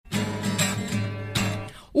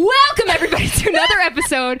to another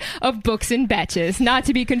episode of Books and Betches, not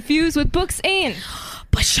to be confused with Books and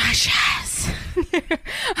Betches.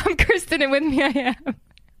 I'm Kristen, and with me I am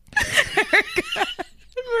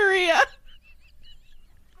Maria.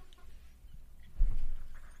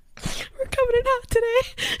 We're coming in hot today.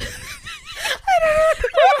 I don't know.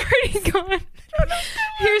 I'm already gone.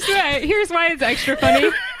 Here's why it's extra funny.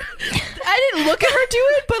 I didn't look at her do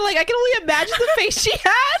it, but like I can only imagine the face she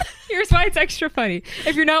had. Here's why it's extra funny.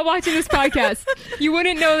 If you're not watching this podcast, you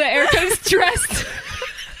wouldn't know that Erica's dressed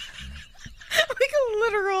like a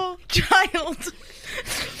literal child.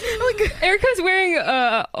 Erica's wearing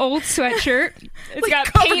a old sweatshirt. It's like got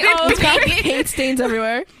paint all it's got over it. paint stains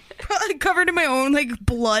everywhere. Covered in my own like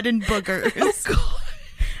blood and boogers. Oh god.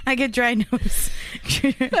 I get dry nose.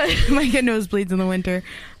 I might get nosebleeds in the winter.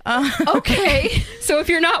 Okay. So if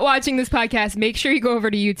you're not watching this podcast, make sure you go over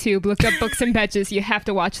to YouTube, look up Books and Betches. You have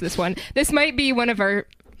to watch this one. This might be one of our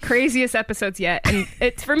craziest episodes yet. And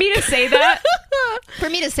it's for me to say that.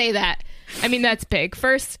 I mean, that's big.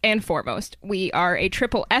 First and foremost, we are a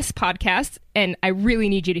triple S podcast, and I really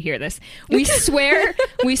need you to hear this. We swear,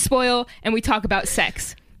 we spoil, and we talk about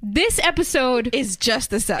sex. This episode Is just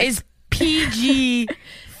the sex. Is PG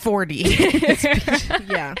 40.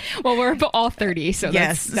 Yeah. Well, we're all 30, so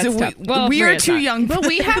Yes. that's So tough. Well, we are Maria's too not. young. But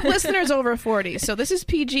we have listeners over 40, so this is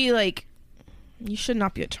PG. Like, you should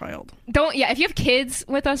not be a child. If you have kids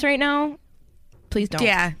with us right now, Please don't.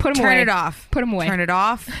 Yeah. Put 'em Turn away. it off. Put 'em away. Turn it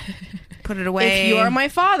off. Put it away. If you are my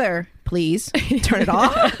father, please turn it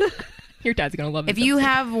off. your dad's going to love it. If you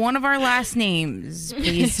have one of our last names,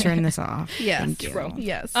 please turn this off. Yes. Thank you. True.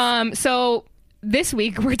 Yes. So this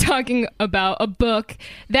week we're talking about a book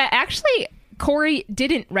that actually Corey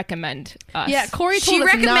didn't recommend us. Yeah, Corey told She us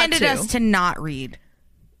recommended not us to not read.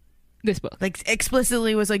 This book. Like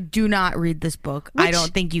explicitly was like, do not read this book. I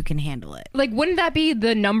don't think you can handle it. Like, wouldn't that be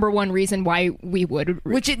the number one reason why we would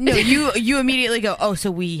read? No, you immediately go, oh, so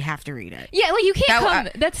we have to read it. Yeah, like you can't That-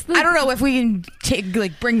 come. That's the, I don't know if we can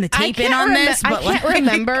bring the tape in on this, but I can't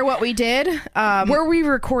remember what we did. Were we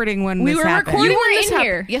recording when we this were happened? recording. You when weren't this in happened.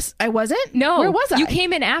 here. Yes, I wasn't. No, Where was I? You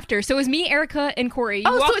came in after. So it was me, Erica, and Corey. You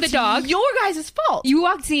so walked the it's dog. your guys' fault. You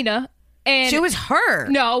walked Xena, and It was her.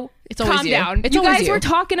 no. It's always calm you. down. It's you always guys you. were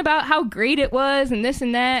talking about how great it was and this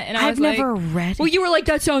and that, and I I've was like, never read well, it. you were like,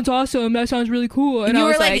 that sounds awesome. That sounds really cool. And you I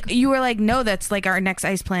were was you were like, no, that's like our next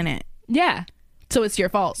ice planet. yeah. So it's your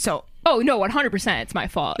fault. So Oh no, 100%. It's my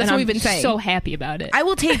fault. That's and what I'm we've been saying. So happy about it. I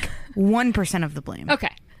will take 1% of the blame.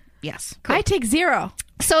 Okay. Yes. I take 0.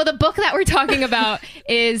 So the book that we're talking about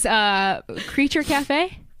is Creature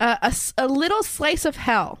Cafe. A little slice of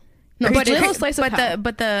hell. No, Creature- little slice of hell.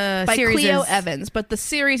 But the by series Clio is, Evans, but the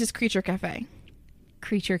series is Creature Cafe.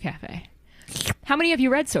 Creature Cafe. How many have you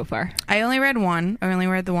read so far? I only read one. I only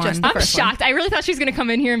read the one. Just I'm first one. shocked. I really thought she was going to come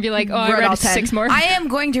in here and be like, oh, I Read all read 10. 6 more. I am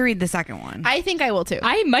going to read the second one. I think I will too.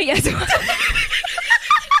 I might as well.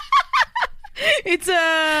 It's Is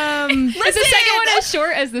the second one as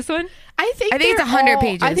short as this one? I think it's they're 100 all-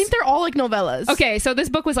 pages. I think they're all like novellas. Okay, so this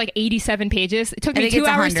book was like 87 pages. It took I me think 2 it's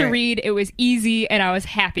hours to 100. read. It was easy, and I was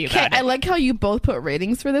happy Okay, about it. I like how you both put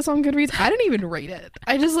ratings for this on Goodreads. I didn't even rate it.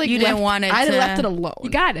 I just like You didn't left, want it I to- left it alone.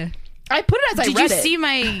 You gotta. I put it as I Did read you it. see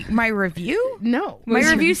my review? No. My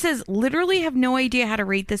Was- review says, literally have no idea how to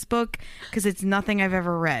rate this book because it's nothing I've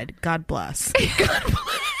ever read. God bless.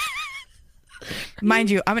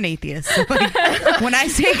 Mind you, I'm an atheist. So like, when I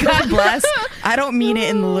say God bless, I don't mean it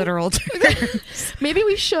in the literal terms. Maybe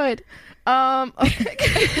we should.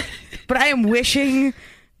 Okay. But I am wishing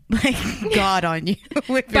like God on you.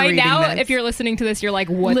 By now, if you're listening to this, you're like,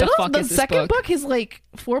 what the fuck is this second book? book is like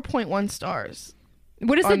 4.1 stars.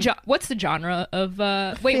 What is what's the genre of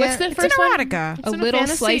wait, what's the It's first an one? erotica. A little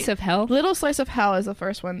fantasy- slice of hell. Little Slice of Hell is the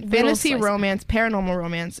first one. Little Fantasy Slice of- romance, paranormal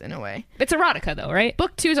romance in a way. It's erotica though, right?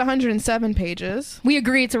 Book 2 is 107 pages. We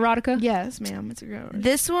agree it's erotica. Yes, ma'am. It's a girl.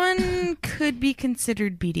 This one could be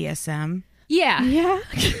considered BDSM. Yeah. Yeah.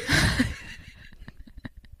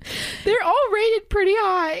 They're all rated pretty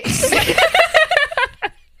high.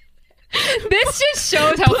 This just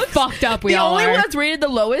shows how fucked up we The all only are. one that's rated the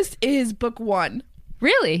lowest is book 1.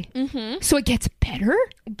 Really? Mm-hmm. So it gets better?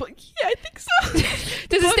 But yeah, I think so.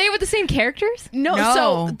 Does it stay with the same characters? No, No.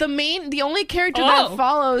 so the only character Oh. that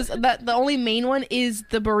follows the only main one is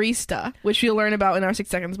the barista, which we'll learn about in our 6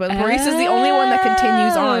 seconds. But the barista is the only one that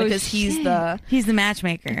continues on because he's He's the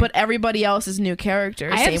matchmaker. But everybody else is new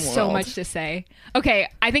characters. I same have so world. much to say. Okay,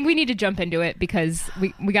 I think we need to jump into it because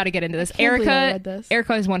we got to get into this. can't believe I Erica read this.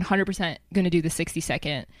 Erica is 100% going to do the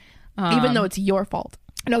 60-second. Even though it's your fault.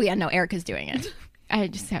 No, yeah, no, Erica's doing it. I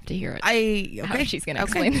just have to hear it. How she's going to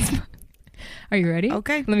explain this. Are you ready?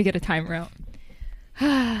 Okay. Let me get a timer out.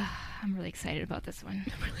 I'm really excited about this one.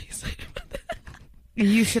 I'm really excited about that.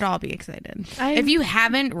 You should all be excited. If you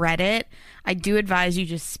haven't read it, I do advise you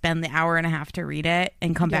just spend the hour and a half to read it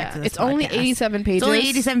and come back to this It's only podcast. 87 pages. It's only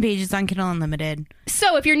 87 pages on Kindle Unlimited.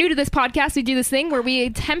 So if you're new to this podcast, we do this thing where we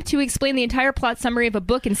attempt to explain the entire plot summary of a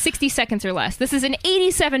book in 60 seconds or less. This is an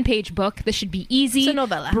 87-page book. This should be easy, It's a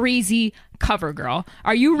novella. breezy, cover girl.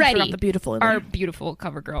 Are you ready? forgot the beautiful in Our there. beautiful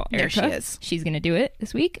cover girl, There Erica. she is. She's going to do it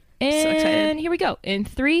this week. And excited. here we go. In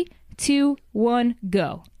 3, 2, 1,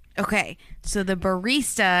 go. Okay, so the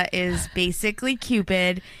barista is basically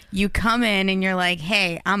Cupid. You come in and you're like,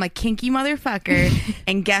 hey, I'm a kinky motherfucker,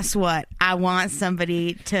 and guess what? I want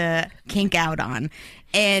somebody to kink out on.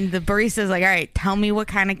 And the barista's like, all right, tell me what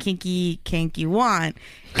kind of kinky kink you want.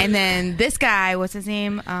 And then this guy, what's his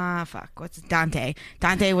name? What's Dante?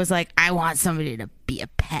 Dante was like, I want somebody to be a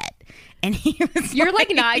pet. And he was You're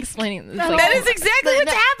like not explaining this. Like, that is exactly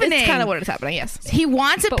what's happening. It's kind of what is happening, yes. He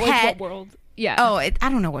wants a but pet. like what world? Yeah. Oh, I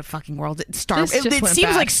don't know what fucking world it's Starbucks. This just It went seems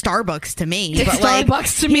bad. like Starbucks to me. It's but like,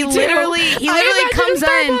 Starbucks to me, he too. literally I comes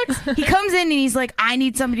imagine in. He comes in and he's like, I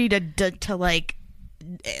need somebody to like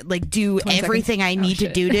do everything I need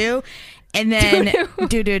shit. to do. And then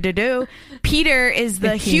do. Peter is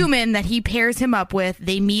the human that he pairs him up with.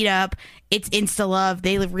 They meet up. It's insta love.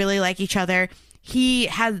 They really like each other.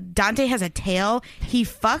 Dante has a tail. He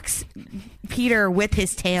fucks Peter with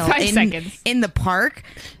his tail 5 seconds. in the park.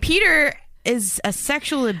 Peter is a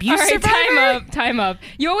sexual abuse All right, survivor. time up.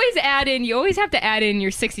 You always have to add in your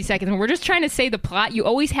 60 seconds. When we're just trying to say the plot, you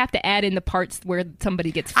always have to add in the parts where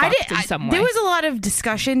somebody gets fucked in some way. There was a lot of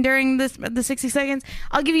discussion during the 60 seconds.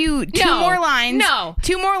 I'll give you two No. more lines. No.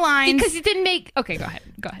 2 more lines. because it didn't make... Okay, go ahead.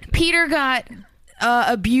 Peter got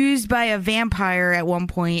abused by a vampire at one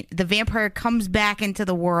point. The vampire comes back into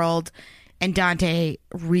the world, and Dante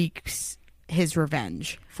wreaks his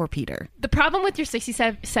revenge for Peter. The problem with your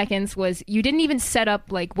 67 seconds was you didn't even set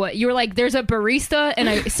up like what... You were like, there's a barista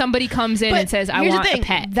and somebody comes in and says, I here's the want thing. a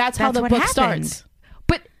pet. That's how the what book happened. starts.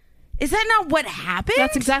 But... Is that not what happened?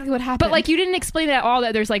 That's exactly what happened. But like you didn't explain at all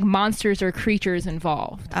that there's like monsters or creatures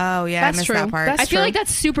involved. Oh, yeah, That's I missed true. that part. That's I feel true. like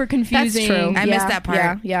that's super confusing. That's true. I missed that part.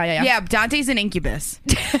 Yeah. Yeah, Dante's an incubus.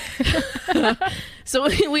 So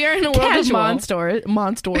we are in a world Casual. of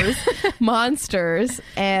monsters,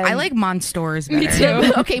 and I like monsters better. Me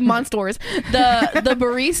too. okay, monsters. The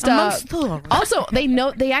barista. Monster. Also,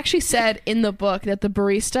 they actually said in the book that the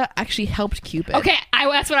barista actually helped Cupid. Okay,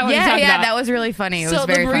 that's what I want to Yeah, talk yeah, about. that was really funny. It so was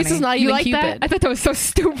very the barista's funny. not You even like Cupid. that? I thought that was so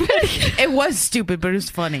stupid. It was stupid, but it was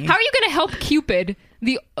funny. How are you going to help Cupid?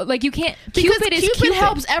 You can't. Because Cupid is Cupid.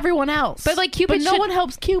 helps everyone else, But, like, Cupid no should- one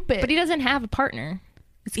helps Cupid. But he doesn't have a partner.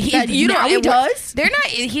 He does. They're not.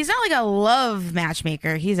 He's not like a love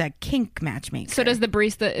matchmaker. He's a kink matchmaker. So does the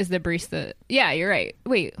barista? Is the barista? Yeah, you're right.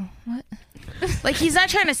 Wait, what? like he's not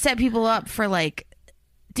trying to set people up for like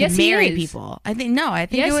to Yes, he marry is. people. I think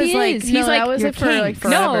Yes, it was he like is. No, He's that like, was you're it for king. like for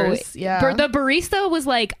No, lovers. Yeah. the barista was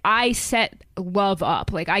like, I set love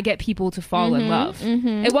up. Like I get people to fall in love.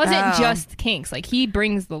 It wasn't Oh. just kinks. Like he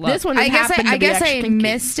brings the love. This one, I guess happened to I be guess extra I kinky.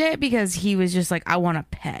 missed it because he was just like, I want a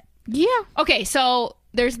pet. Yeah. Okay, so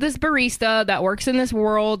there's this barista that works in this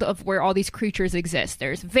world of where all these creatures exist.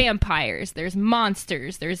 There's vampires, there's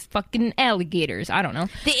monsters, there's fucking alligators. I don't know.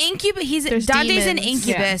 The incubus. There's Dante's an demons.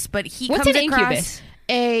 incubus, but he What's comes an across. incubus?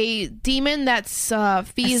 A demon that's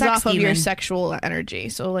feeds sex off of your demon. sexual energy.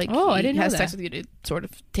 So like, Oh, I he didn't know has that. sex with you to sort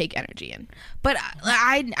of take energy in. But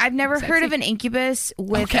I've never heard of an incubus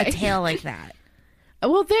with Okay. a tail like that.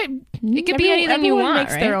 Well, It could be anything you want,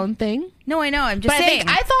 makes their right? own thing. No, I know. I'm just But I saying. think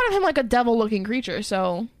I thought of him like a devil-looking creature,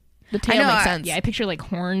 so the tail know, makes sense. Yeah, I picture like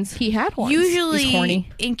horns. He had horns. Usually, He's horny.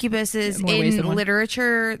 incubuses More ways in than one.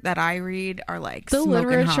 literature that I read are like the smoking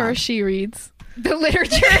literature hot. she reads. The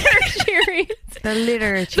literature she reads. The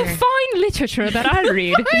literature. The fine literature that I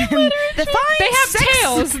read. The fine They have sex-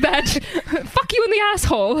 tails that fuck you in the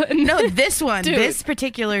asshole. No, this one. Dude. This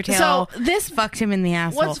particular tail. So this fucked him in the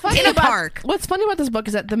asshole. What's funny in a about park. What's funny about this book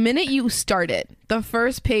is that the minute you start it, the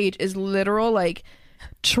first page is literal like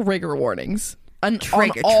trigger warnings. On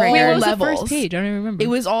Trigger- all trigger. Wait, what was levels. the first page? I don't even remember. It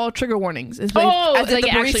was all trigger warnings. It's like the it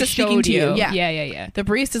actually barista speaking showed to you. you. Yeah. yeah. The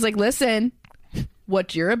barista's like, listen,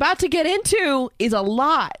 what you're about to get into is a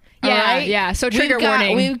lot. Yeah, all right? yeah. So trigger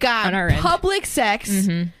warning We've got on our end. public sex,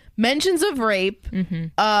 mentions of rape.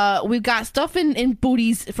 We've got stuff in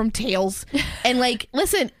booties from tails. And like,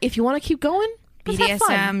 listen, if you want to keep going, let's have fun.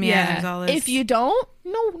 BDSM, yeah, there's all this. If you don't,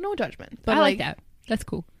 no judgment. But I like that. That's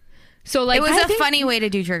cool. So like it was I a think- funny way to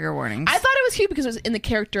do trigger warnings. I thought it was cute because it was in the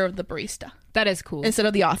character of the barista. That is cool. instead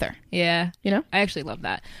of the author. Yeah. You know? I actually love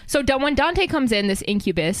that. So when Dante comes in, this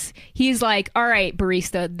incubus, he's like, all right,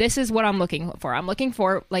 barista, this is what I'm looking for. I'm looking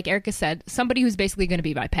for, like Erica said, somebody who's basically going to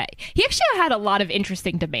be my pet. He actually had a lot of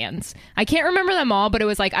interesting demands. I can't remember them all, but it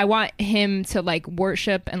was like, I want him to like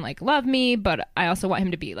worship and like love me, but I also want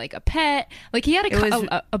him to be like a pet. Like he had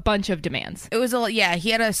a bunch of demands. It was he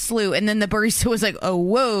had a slew, and then the barista was like, oh,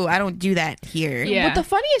 whoa, I don't do that here. Yeah. What the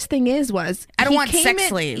funniest thing was I don't he want came sex in-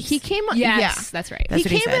 slaves. He came Yes, that's right. That's he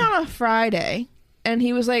what he came in said. on a Friday, and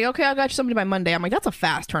he was like, okay, I got you something by Monday. I'm like, that's a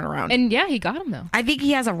fast turnaround. And yeah, he got him though. I think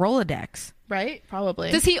he has a Rolodex. Right? Probably.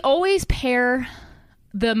 Does he always pair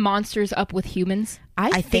the monsters up with humans?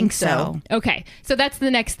 I think so. Okay, so that's the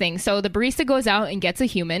next thing. So the barista goes out and gets a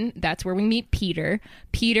human. That's where we meet Peter.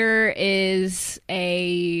 Peter is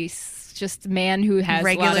a just man who has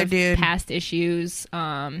Regular a lot of dude. past issues.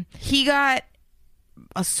 He got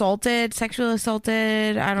sexually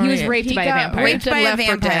assaulted. I don't know. He was raped He by a got vampire. raped by and a left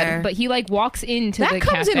for vampire. dead. But he like walks into the That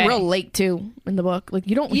comes cafe. in real late too in the book. Like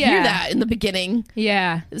you don't Yeah. hear that in the beginning.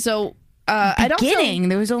 Yeah. So I don't. Beginning,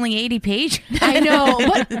 there was only 80 pages. I know,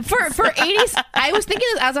 but for 80s, I was thinking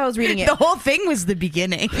this as I was reading it. The whole thing was the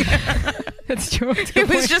beginning. That's true. It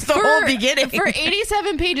was just the whole beginning. For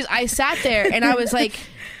 87 pages, I sat there and I was like,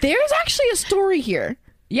 "There's actually a story here.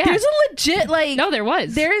 Yeah. There's a legit like. No, there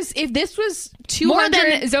was. There's if this was more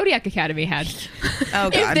 200, than Zodiac Academy had. Oh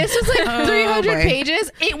god. if this was like Oh, 300 boy.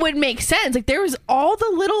 pages, it would make sense. Like there was all the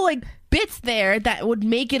little like bits there that would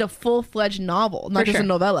make it a full-fledged novel, not just sure. a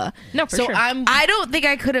novella. No, for so sure. I don't think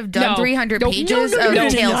I could have done No. 300 Nope. pages no,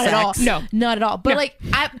 of tail not at all. sex. No. Not at all. But No. like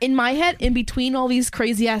in my head, in between all these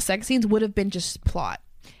crazy ass sex scenes would have been just plot.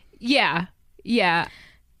 Yeah. Yeah.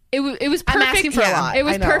 It was perfect. I'm asking for a lot. It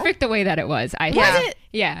was I know. perfect the way that it was. I Yeah. think. Was it?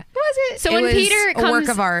 Yeah. Was it? So It when was Peter a comes, work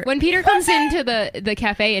of art. when Peter comes into the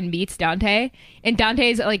cafe and meets Dante, and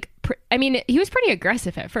Dante's like, I mean, he was pretty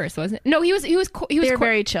aggressive at first, wasn't it? No, he was. They were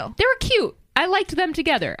very chill. They were cute. I liked them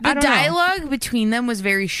together. I The don't know. dialogue between them was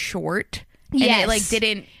very short. And Yes. it like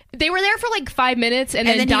didn't. They were there for like 5 minutes, and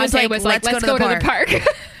then then he was Dante like, was like, "Let's "Let's go to the park."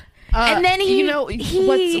 And then he, you know,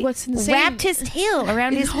 he what's insane? wrapped his tail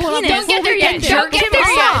around his Hold on, penis. Don't get there yet. and Don't jerked get him there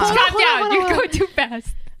yet. off. Hold on, Calm hold on, down. hold on, You're hold on. going too fast.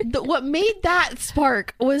 What made that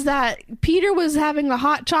spark was that Peter was having a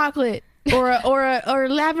hot chocolate or a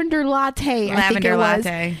lavender latte. I think Lavender it was.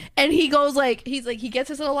 latte. And he goes like he gets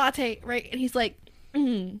his little latte right, and he's like,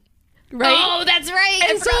 right. Oh, that's right.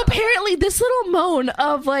 And so apparently this little moan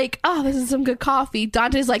of like, oh, this is some good coffee.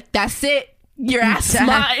 Dante's like, that's it. Your ass is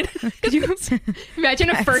mine. Could you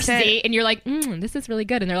imagine a first it. date and you're like, this is really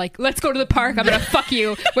good, and they're like, let's go to the park. I'm gonna fuck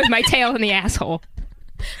you with my tail in the asshole.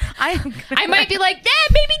 I might be like,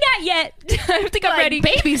 maybe not yet. I don't think I'm ready.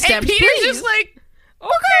 Baby steps. And Peter's please. just like,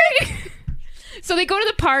 Okay. So they go to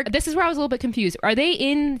the park. This is where I was a little bit confused. Are they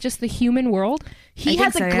in just the human world? he I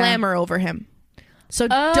has think a so, yeah. glamour over him. So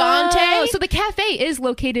Oh, Dante. So the cafe is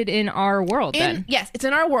located in our world then. Yes, it's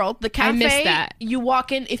in our world. The cafe. missed that. You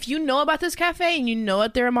walk in. If you know about this cafe and you know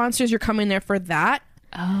that there are monsters, you're coming there for that.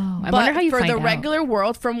 Oh, I But wonder how you for find the out. regular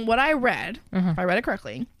world, from what I read, if I read it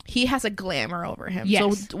correctly, he has a glamour over him.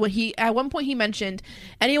 Yes. So what at one point he mentioned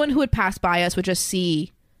anyone who would pass by us would just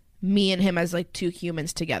see me and him as like two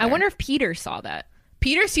humans together. I wonder if Peter saw that.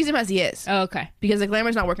 Peter sees him as he is Oh, okay. because the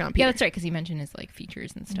glamour's not working on Peter. Yeah, that's right, because he mentioned his like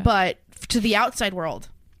features and stuff. But to the outside world,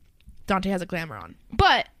 Dante has a glamour on.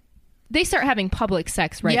 But they start having public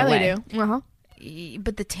sex right yeah, away. they do. Uh-huh.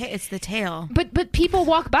 but it's the tail. But people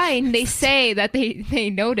walk by and they say that they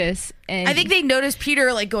notice, and I think they noticed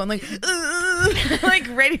Peter like going like, like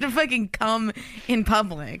ready to fucking come in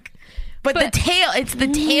public. But the tail, the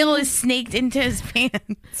tail is snaked into his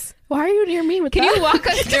pants. Why are you near me with Can that? you walk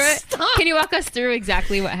us through it? Stop. Can you walk us through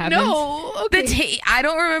exactly what happens? No. Okay. I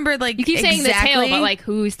don't remember like You keep saying the tail, exactly. but like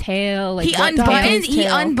whose tail? Like he what unbuttons tail? he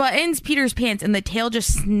tail? unbuttons Peter's pants and the tail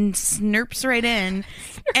just snurps right in,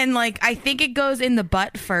 and like I think it goes in the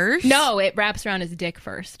butt first. No, it wraps around his dick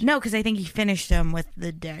first. No, because I think he finished him with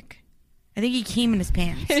the dick. I think he came in his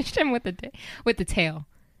pants. Finished him with the tail.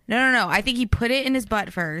 No. I think he put it in his butt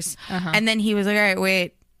 1st and then he was like, "All right,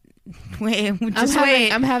 wait, just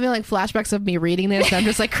wait." I'm having like flashbacks of me reading this. And I'm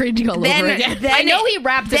just like cringing all over again. I know he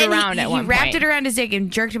wrapped it then around at one He wrapped point. it around his dick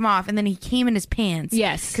and jerked him off, and then he came in his pants.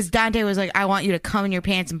 Yes. because Dante was like, "I want you to come in your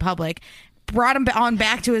pants in public." Brought him on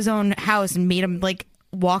back to his own house and made him like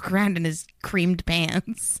walk around in his creamed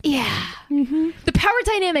pants. Yeah. The power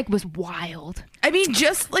dynamic was wild. I mean,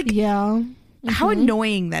 just like Yeah. how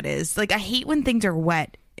annoying that is. Like, I hate when things are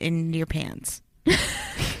wet in your pants.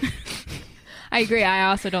 I agree. I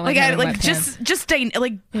also don't like Like, I having like wet pants.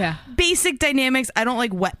 like Yeah. basic dynamics. I don't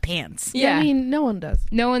like wet pants. Yeah. I mean, no one does.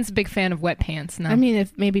 No one's a big fan of wet pants. No. I mean,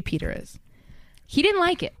 if maybe Peter is. He didn't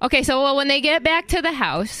like it. Okay, so when they get back to the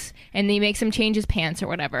house and he makes him change his pants or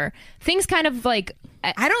whatever, things kind of like...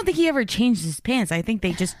 I don't think he ever changed his pants. I think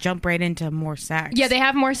they just jump right into more sex. Yeah, they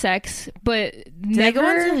have more sex, but Did they go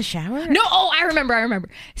into the shower? No, I remember.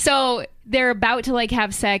 So they're about to like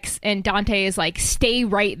have sex and Dante is like, stay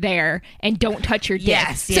right there and don't touch your dick.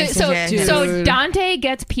 Yes. So Dante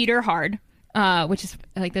gets Peter hard. Which is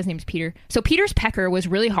like, his name's Peter. So Peter's pecker was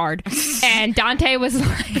really hard, and Dante was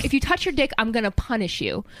like, "If you touch your dick, I'm gonna punish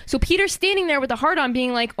you." So Peter's standing there with the hard on,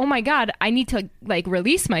 being like, "Oh my god, I need to like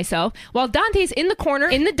release myself," while Dante's in the corner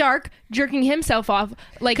in the dark jerking himself off,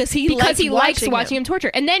 like because he likes watching him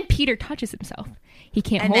torture. And then Peter touches himself. He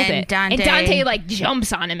can't hold it. And Dante like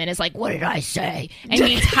jumps on him and is like, "What did I say?" And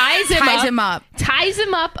he ties him up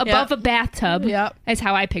above a bathtub. Yep. That's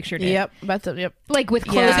how I pictured it. Yep. Bathtub. Yep. Like with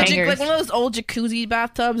clothes hangers. Like one of those old jacuzzi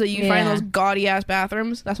bathtubs that you find in those gaudy ass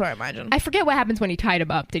bathrooms. That's what I imagine. I forget what happens when he tied him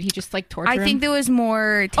up. Did he just like torture him? I think there was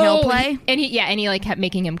more tail play. And he like kept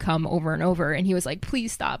making him come over and over, and he was like,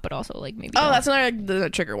 "Please stop," but also like maybe. Oh, that's another the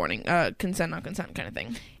trigger warning. Consent, not consent kind of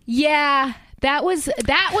thing. Yeah. That was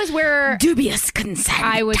where dubious consent.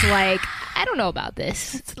 I was like, I don't know about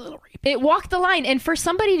this. It's a little rapey. It walked the line, and for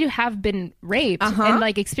somebody to have been raped and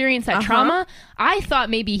like experienced that trauma, I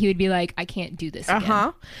thought maybe he would be like, I can't do this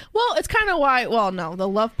again. Well, it's kind of why. Well, no, the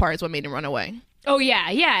love part is what made him run away. Oh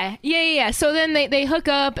yeah. So then they hook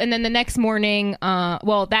up, and then the next morning,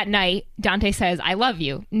 that night, Dante says, "I love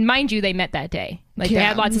you." Mind you, they met that day. Like they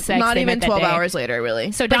had lots of sex. Not even 12 hours later,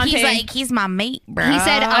 really. So Dante, he's like, he's my mate, bro. He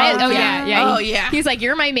said, yeah. He's like,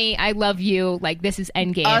 "You're my mate. I love you. Like this is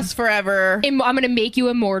endgame. Us forever. I'm gonna make you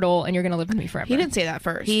immortal, and you're gonna live with me forever." He didn't say that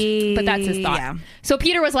first, but that's his thought. Yeah. So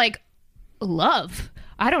Peter was like, "Love?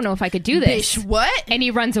 I don't know if I could do this." Bish, what? And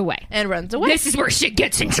he runs away. This is where shit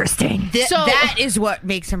gets interesting. So that is what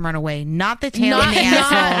makes him run away, not the tail in the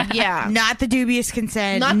asshole. Not the dubious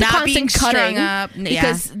consent, not the constant being cutting strung up.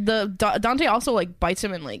 Because Dante also like bites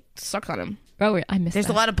him and like sucks on him. Oh, I missed. There's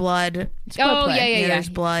a lot of blood. Yeah. There's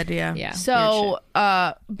blood. Yeah. So,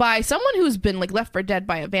 by someone who's been like left for dead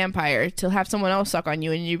by a vampire to have someone else suck on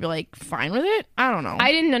you and you'd be like fine with it. I don't know.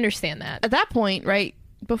 I didn't understand that at that point, right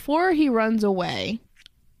before he runs away.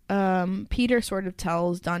 Peter sort of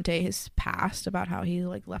tells Dante his past about how he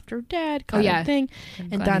like left her dead kind of thing.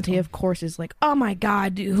 And Dante of course is like, "Oh my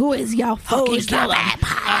god, dude, who is y'all fucking kill him?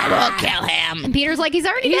 I will kill him." And Peter's like, he's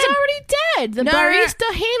already dead. The barista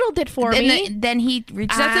handled it for me. Then he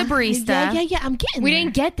reaches out to the barista. Yeah, I'm getting we there.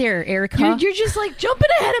 Didn't get there, Erica. You're just like jumping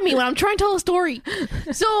ahead of me when I'm trying to tell a story.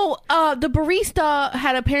 So the barista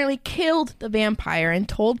had apparently killed the vampire and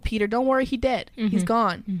told Peter, "Don't worry, he dead. He's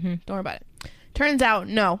gone. Don't worry about it." Turns out,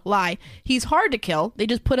 no, lie. He's hard to kill. They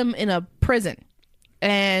just put him in a prison.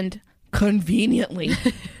 And conveniently,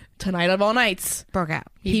 tonight of all nights, broke out.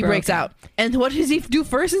 He breaks out. And what does he do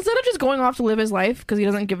first? Instead of just going off to live his life because he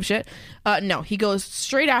doesn't give a shit, no, he goes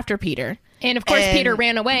straight after Peter. And of course, Peter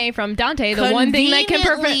ran away from Dante, the one thing that can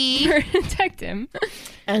protect him.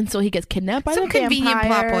 And so he gets kidnapped by the vampire. Some convenient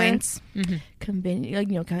plot points.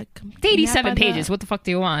 Convenient, it's 87 pages. What the fuck do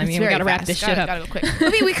you want? I mean, we gotta wrap this shit up. Gotta go quick. I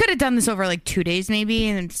mean, we could have done this over like 2 days maybe,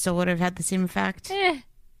 and it still would have had the same effect.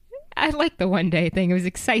 I like the one day thing. It was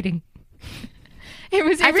exciting.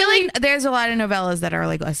 I feel like there's a lot of novellas that are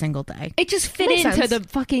like a single day. It just fit into the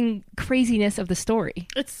fucking craziness of the story.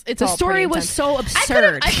 It's the story was so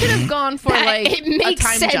absurd. I could have gone for like it makes a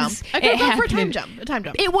time sense. jump. I could have gone for a time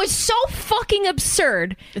jump. It was so fucking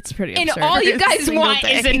absurd. It's pretty absurd. And all you guys want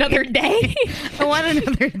is another day. I want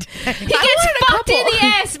another day. He gets fucked in the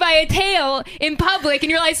ass by a tail in public, and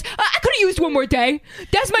you realize, I could have used one more day.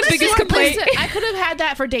 That's my biggest complaint. I could have had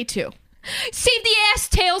that for day 2. Save the ass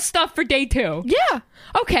tail stuff for day 2. Yeah.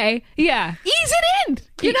 Okay. Yeah. Ease it in.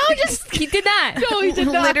 You know, just he did not. No, he did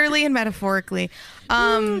not. Literally and metaphorically.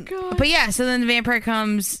 But yeah, so then the vampire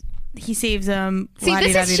comes. He saves him.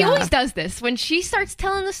 See, she always does this. When she starts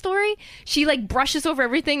telling the story, she like brushes over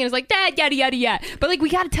everything and is like, "Dad, yada yada yada." But like, we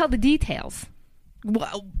got to tell the details.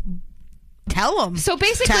 Well, tell him. So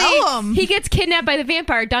basically, he gets kidnapped by the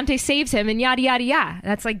vampire. Dante saves him, and yada yada yada.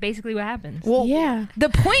 That's like basically what happens. Well, yeah. The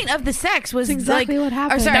point of the sex was exactly what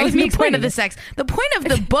happened. Or sorry, that was the point of the sex. The point of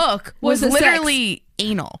the book was literally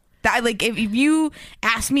anal. That like if you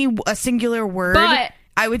ask me a singular word, but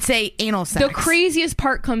I would say anal sex. The craziest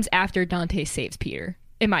part comes after Dante saves Peter.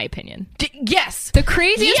 In my opinion. Yes. The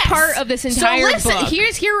craziest part of this entire book.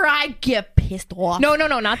 Here's where I get pissed off. No,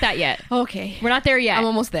 not that yet. Okay. We're not there yet. I'm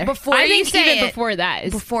almost there. Before you say it. Before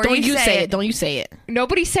that. Don't you say it.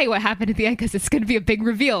 Nobody say what happened at the end because it's going to be a big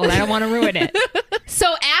reveal and I don't want to ruin it.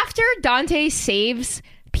 So after Dante saves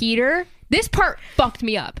Peter, this part fucked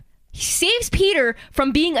me up. He saves Peter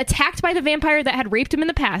from being attacked by the vampire that had raped him in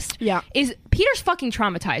the past. Yeah. Peter's fucking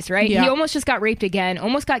traumatized, right? Yeah. He almost just got raped again,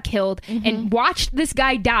 almost got killed, and watched this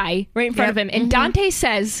guy die right in front of him. And Dante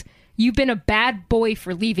says, "You've been a bad boy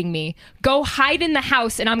for leaving me. Go hide in the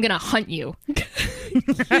house and I'm going to hunt you."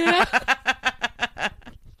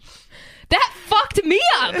 That fucked me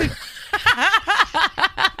up.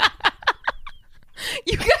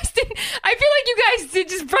 You guys didn't. I feel like you guys did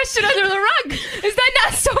just brush it under the rug. Is that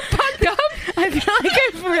not so fucked up? I feel like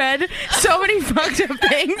I've read so many fucked up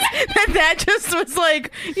things that just was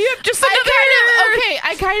like, yep, just another.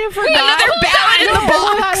 I kind of forgot. Another ballot in the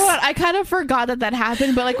Hold box. on. I kind of forgot that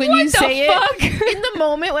happened, but like when What you the say fuck? it in the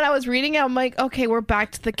moment when I was reading it, I'm like, okay, we're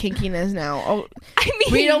back to the kinkiness now. Oh, I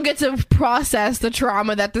mean, we don't get to process the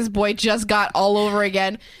trauma that this boy just got all over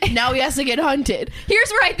again. Now he has to get hunted.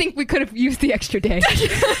 here's where I think we could have used the extra day.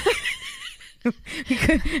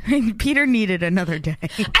 Peter needed another day.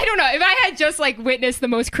 I don't know. If I had just like witnessed the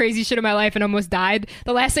most crazy shit of my life and almost died,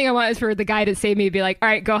 the last thing I want is for the guy to save me, be like, "All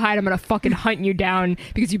right, go hide. I'm gonna fucking hunt you down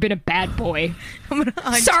because you've been a bad boy."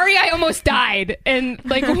 Sorry, I almost died. And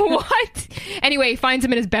like, what? Anyway, he finds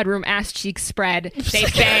him in his bedroom, ass cheeks spread. They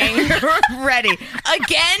bang. Ready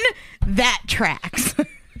again. That tracks.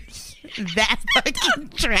 That fucking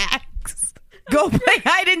tracks. Go play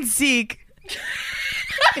hide and seek.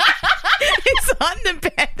 It's on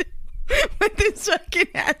the bed with his fucking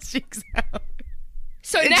ass cheeks out.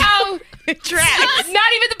 So now, It tracks.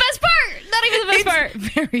 not even the best part. Not even the best part.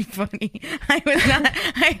 Very funny.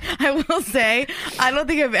 I will say, I don't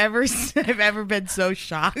think I've ever been so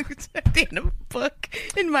shocked at the end of a book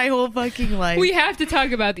in my whole fucking life. We have to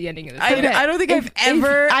talk about the ending of this. I don't think I've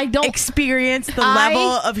ever I don't- experienced the level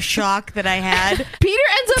of shock that I had. Peter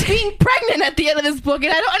ends up being pregnant at the end of this book,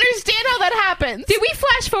 and I don't understand how that happens. Did we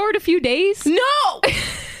flash forward a few days? No.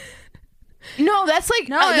 No, that's like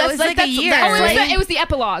No, that's it was like a year. Oh, right? it was the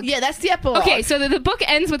epilogue. Yeah, that's the epilogue. Okay, so the book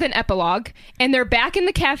ends with an epilogue, and they're back in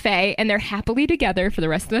the cafe, and they're happily together for the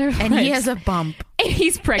rest of their lives. And he has a bump. And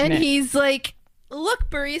he's pregnant. and he's like, "Look,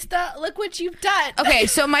 barista, look what you've done." Okay,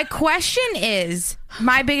 so my question is,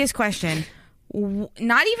 my biggest question,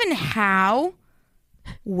 not even how,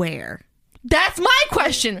 where? That's my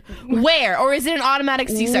question. Where, or is it an automatic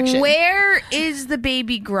C-section? Where is the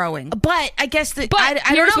baby growing? But I guess I don't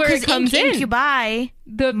here's know where it because comes in. incubi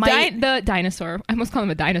the dinosaur. I almost call him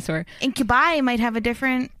a dinosaur. incubi might have a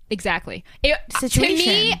different. Exactly. Situation.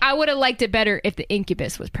 To me, I would have liked it better if the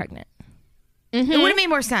incubus was pregnant. It would have made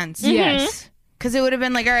more sense. Yes. Because it would have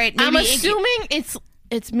been like, all right, maybe I'm assuming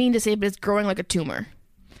it's mean to say, but it's growing like a tumor.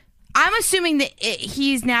 I'm assuming that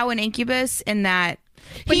he's now an incubus and that.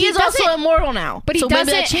 But he is also immortal now. But he so maybe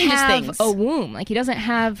doesn't that changes have things. a womb. Like he doesn't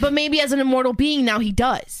have. But maybe as an immortal being now he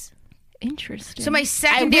does. Interesting. So my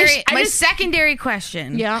secondary, I just- secondary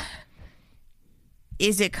question, Yeah.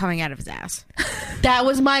 is it coming out of his ass? That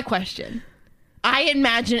was my question. I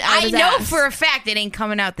imagine out of I his know ass. for a fact it ain't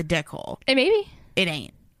coming out the dick hole. And maybe It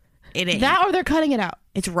ain't. It ain't. that, or they're cutting it out.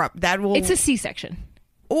 It's rough. That will. it's a C-section.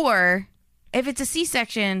 Or if it's a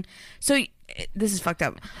C-section, so this is fucked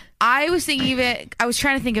up. I was thinking of it. I was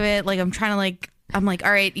trying to think of it like I'm like,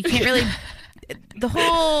 all right, you can't really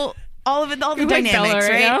all the dynamics, Bella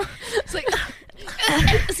right? now. It's like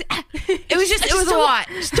It was a lot.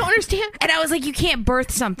 Just don't understand. And I was like, you can't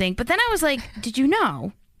birth something. But then I was like, did you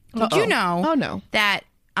know? You know? Oh no. That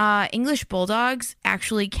English bulldogs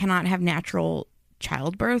actually cannot have natural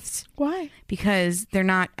childbirths Why? because they're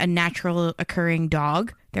not a natural occurring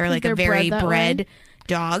dog. They're like they're a very bred that bred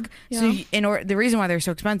dog. Yeah. So the reason why they're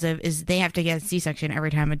so expensive is they have to get a C-section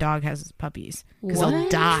every time a dog has puppies because they'll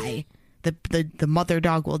What? die. The mother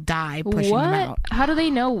dog will die pushing them out How do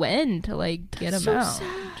they know when to like get them so out?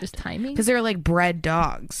 sad. Just timing. because they're like bred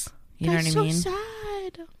dogs. You know what I mean?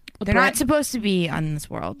 Sad. They're not supposed to be on this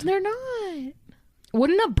world. They're not.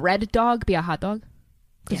 Wouldn't a bread dog be a hot dog?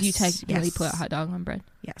 Because you Yes, technically yes. put a hot dog on bread.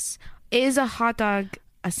 Yes. Is a hot dog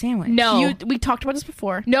a sandwich? No, We talked about this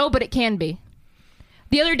before. no, but it can be.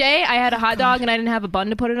 The other day, I had a hot dog and I didn't have a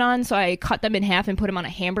bun to put it on, so I cut them in half and put them on a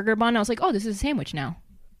hamburger bun. I was like, "Oh, this is a sandwich now,"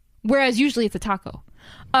 whereas usually it's a taco.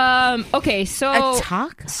 Okay, so A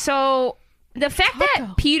taco? So the fact that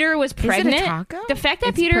Taco. Peter was pregnant, taco? the fact that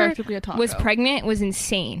It's Peter practically a taco. was pregnant was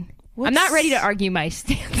insane. I'm What's- not ready to argue my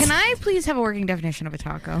stance. Can I please have a working definition of a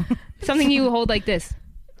taco? Something you hold like this.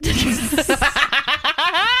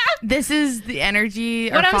 This is the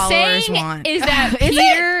energy our What I'm followers saying want. is that Is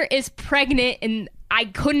Peter is pregnant, and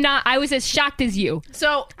I was as shocked as you.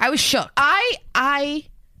 So I was shook. I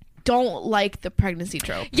don't like the pregnancy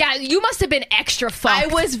trope. Yeah, you must have been extra fucked. I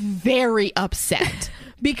was very upset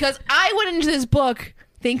because I went into this book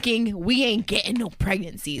thinking we ain't getting no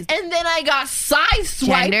pregnancies. And then I got sideswiped.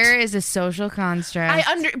 Gender is a social construct.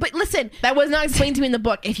 But listen, that was not explained to me in the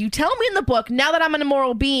book. If you tell me in the book, now that I'm an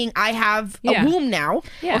immoral being, I have a womb now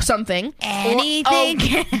or something. Anything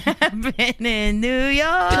can happen in New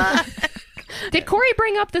York. Did Corey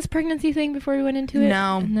bring up this pregnancy thing before we went into it?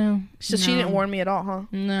 No. So she didn't warn me at all, huh?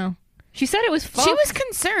 No. She said it was fucked. She was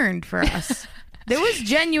concerned for us. There was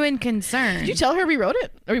genuine concern. Did you tell her we wrote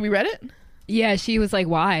it? Or we read it? Yeah, she was like,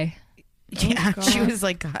 why? Yeah, she was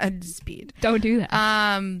like, Godspeed. Don't do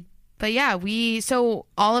that. But yeah, so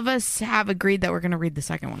all of us have agreed that we're going to read the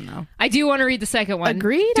second one, though. I do want to read the second one.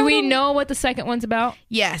 Agreed? Do we know what the second one's about?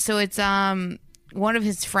 Yeah, so it's one of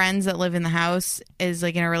his friends that live in the house is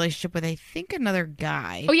like in a relationship with, I think, another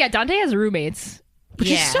guy. Oh, yeah, Dante has roommates. Which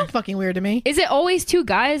is so fucking weird to me. Is it always two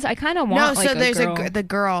guys? I kind of want so there's the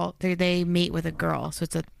girl. They mate with a girl, so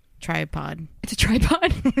it's a tripod. It's a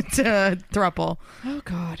tripod? It's a throuple. Oh,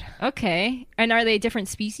 God. Okay. And are they different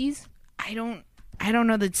species? I don't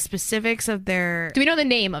know the specifics of their... Do we know the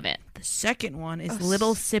name of it? The second one is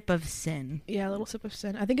Little Sip of Sin. Yeah, Little Sip of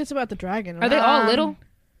Sin. I think it's about the dragon. Are they all little?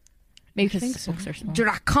 Maybe because think the so. books are small.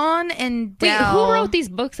 Drakon and Wait, Del... who wrote these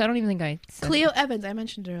books? I don't even think I said Clio Evans. I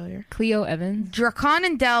mentioned it earlier. Clio Evans? Drakon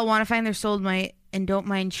and Del want to find their soulmate and don't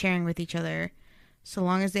mind sharing with each other, so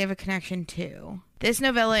long as they have a connection too. This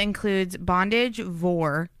novella includes bondage,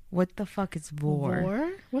 vor. What the fuck is vor?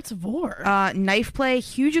 Vor? What's vor? Knife play,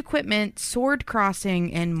 huge equipment, sword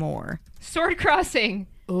crossing, and more. Sword crossing.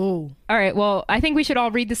 Oh. All right, well, I think we should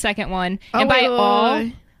all read the second one. And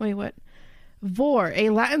Wait, what? Vor,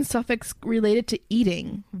 a Latin suffix related to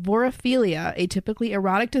eating. Vorophilia, a typically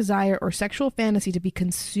erotic desire or sexual fantasy to be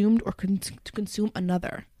consumed or to consume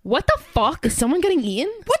another. What the fuck? Is someone getting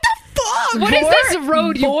eaten? What the fuck? What is this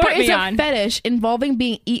road you Vor put me is on? a fetish involving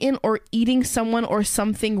being eaten or eating someone or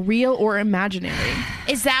something real or imaginary.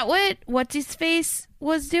 Is that what's his face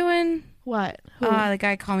was doing? What? Who? The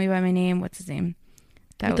guy Call Me by My Name. What's his name?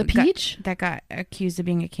 With the peach? That got accused of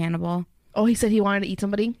being a cannibal. Oh, he said he wanted to eat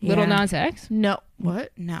somebody? Little Yeah. Nas X? No.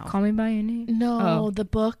 What? No. Call Me By Your Name? No, Oh. the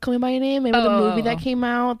book, Call Me By Your Name. Maybe the movie that came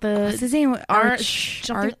out. What's his name? Archie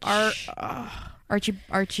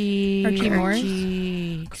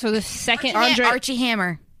Morris? So the second... Archie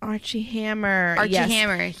Hammer. Archie Hammer. Archie Yes.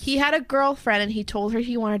 Hammer. He had a girlfriend and he told her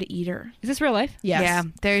he wanted to eat her. Is this real life? Yes. Yeah.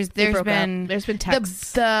 There's They been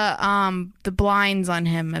texts. the blinds on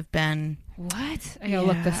him have been... What? I gotta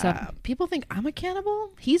look this up. People think I'm a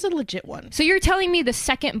cannibal. He's a legit one. So you're telling me the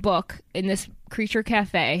second book in this Creature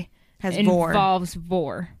Cafe Has vor. involves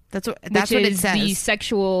vor. That's what Which it is says. the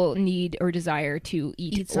sexual need or desire to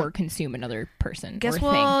eat Eat or some- consume another person Guess or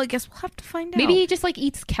thing. we'll have to find out. Maybe he just like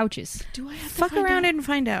eats couches. Do I have to fuck find around out? and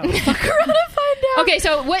find out. Fuck around and find out. Okay,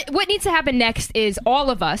 so what needs to happen next is all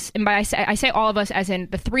of us, and by I say all of us as in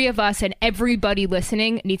the three of us and everybody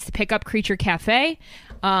listening needs to pick up Creature Cafe.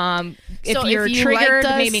 If So you're you triggered, liked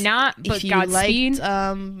us, maybe not, but if you Godspeed.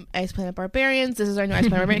 liked Ice Planet Barbarians, this is our new Ice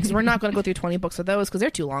Planet Barbarians because we're not going to go through 20 books of those because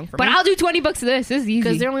they're too long for But me. I'll do 20 books of this. This is easy.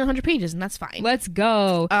 Because they're only 100 pages and that's fine. Let's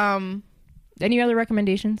go. Any other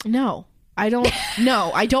recommendations? No, I don't.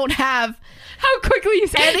 No, I don't have How quickly you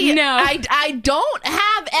said any. no. I don't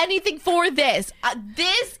have anything for this.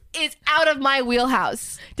 This is out of my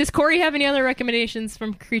wheelhouse. Does Corey have any other recommendations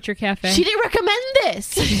from Creature Cafe? She didn't recommend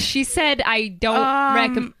this, She said I don't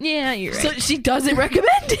recommend. Yeah, you're right. so she doesn't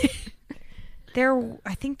recommend it.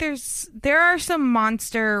 I think there are some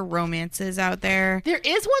monster romances out there. There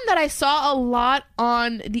is one that I saw a lot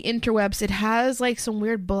on the interwebs. It has like some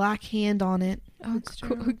weird black hand on it. Oh,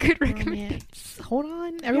 good recommendation. Romance. Hold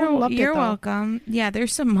on, everyone loved it. You're though. welcome. Yeah,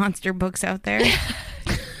 there's some monster books out there.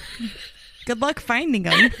 Good luck finding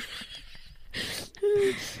them.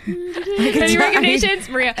 Any recommendations,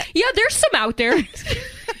 Maria? Yeah, there's some out there.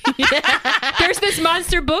 There's this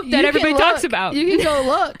monster book that You everybody can talks look. about. You can go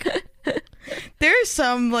look. There's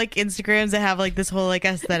some like Instagrams that have like this whole like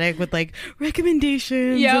aesthetic with like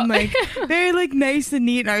recommendations Yeah. and like very like nice and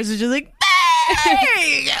neat. And ours is just like, there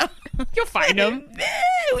you go. You'll find them.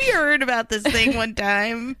 We heard about this thing one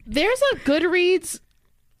time. There's a Goodreads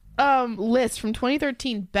list from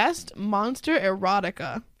 2013, best monster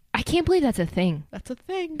erotica. I can't believe that's a thing, That's a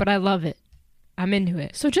thing. but I love it. I'm into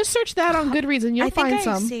it. So just search that on Goodreads and you'll I think find I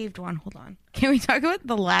some. saved one. Hold on. Can we talk about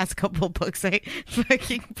the last couple books I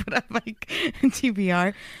fucking put up like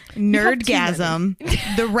TBR?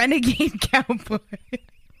 Nerdgasm, The Renegade Cowboy.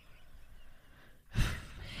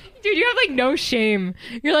 Dude, you have like no shame.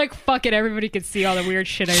 You're like, fuck it, everybody can see all the weird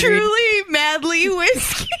shit I read. Truly Madly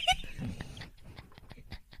Whiskey.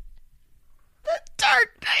 The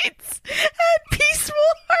Dark Knights at Peaceful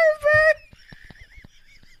Harbor.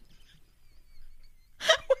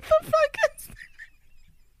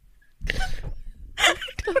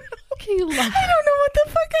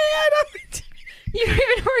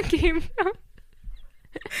 came from.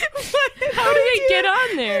 How did they get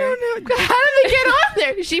on there? How did they get on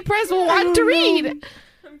there? She pressed one to read.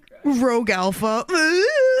 Rogue Alpha.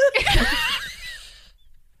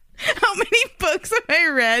 How many books have I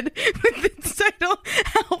read with the title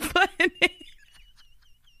Alpha in it?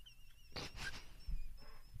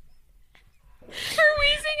 Her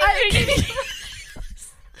wheezing is making me...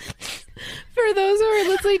 For those who are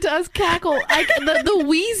listening to us cackle, the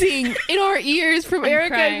wheezing in our ears from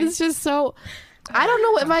Erica crying. is just so. I don't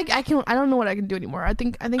know if I can. I don't know what I can do anymore. I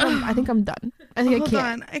think I'm done. I think I Hold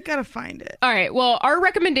can't. on, I gotta find it. All right. Well, our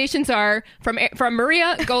recommendations are from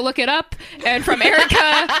Maria. Go look it up, and from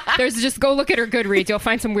Erica, there's just go look at her Goodreads. You'll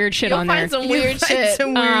find some weird shit You'll on find there. some weird shit.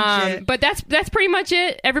 Some weird shit. But that's pretty much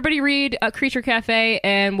it. Everybody read Creature Cafe,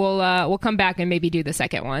 and we'll come back and maybe do the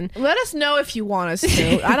second one. Let us know if you want us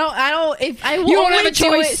to. I don't. If I will You don't only have a do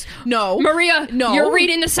choice. it- No, Maria, No, you're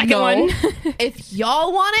reading the second no. one. If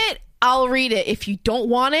y'all want it, I'll read it. If you don't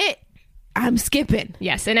want it, I'm skipping.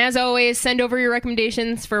 Yes, and as always, send over your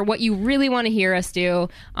recommendations for what you really want to hear us do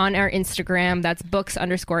on our Instagram. That's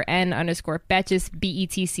books_n_betches,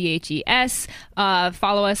 BETCHES.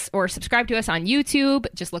 Follow us or subscribe to us on YouTube.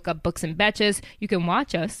 Just look up Books and Betches. You can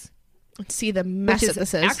watch us, Let's see the mess which that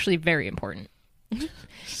this is is. actually very important.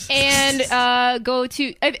 And go to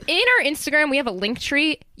in our Instagram, we have a link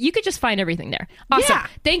tree. You could just find everything there. Awesome. Yeah.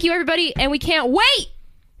 Thank you, everybody, and we can't wait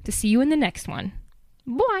to see you in the next one.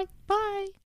 Bye. Bye.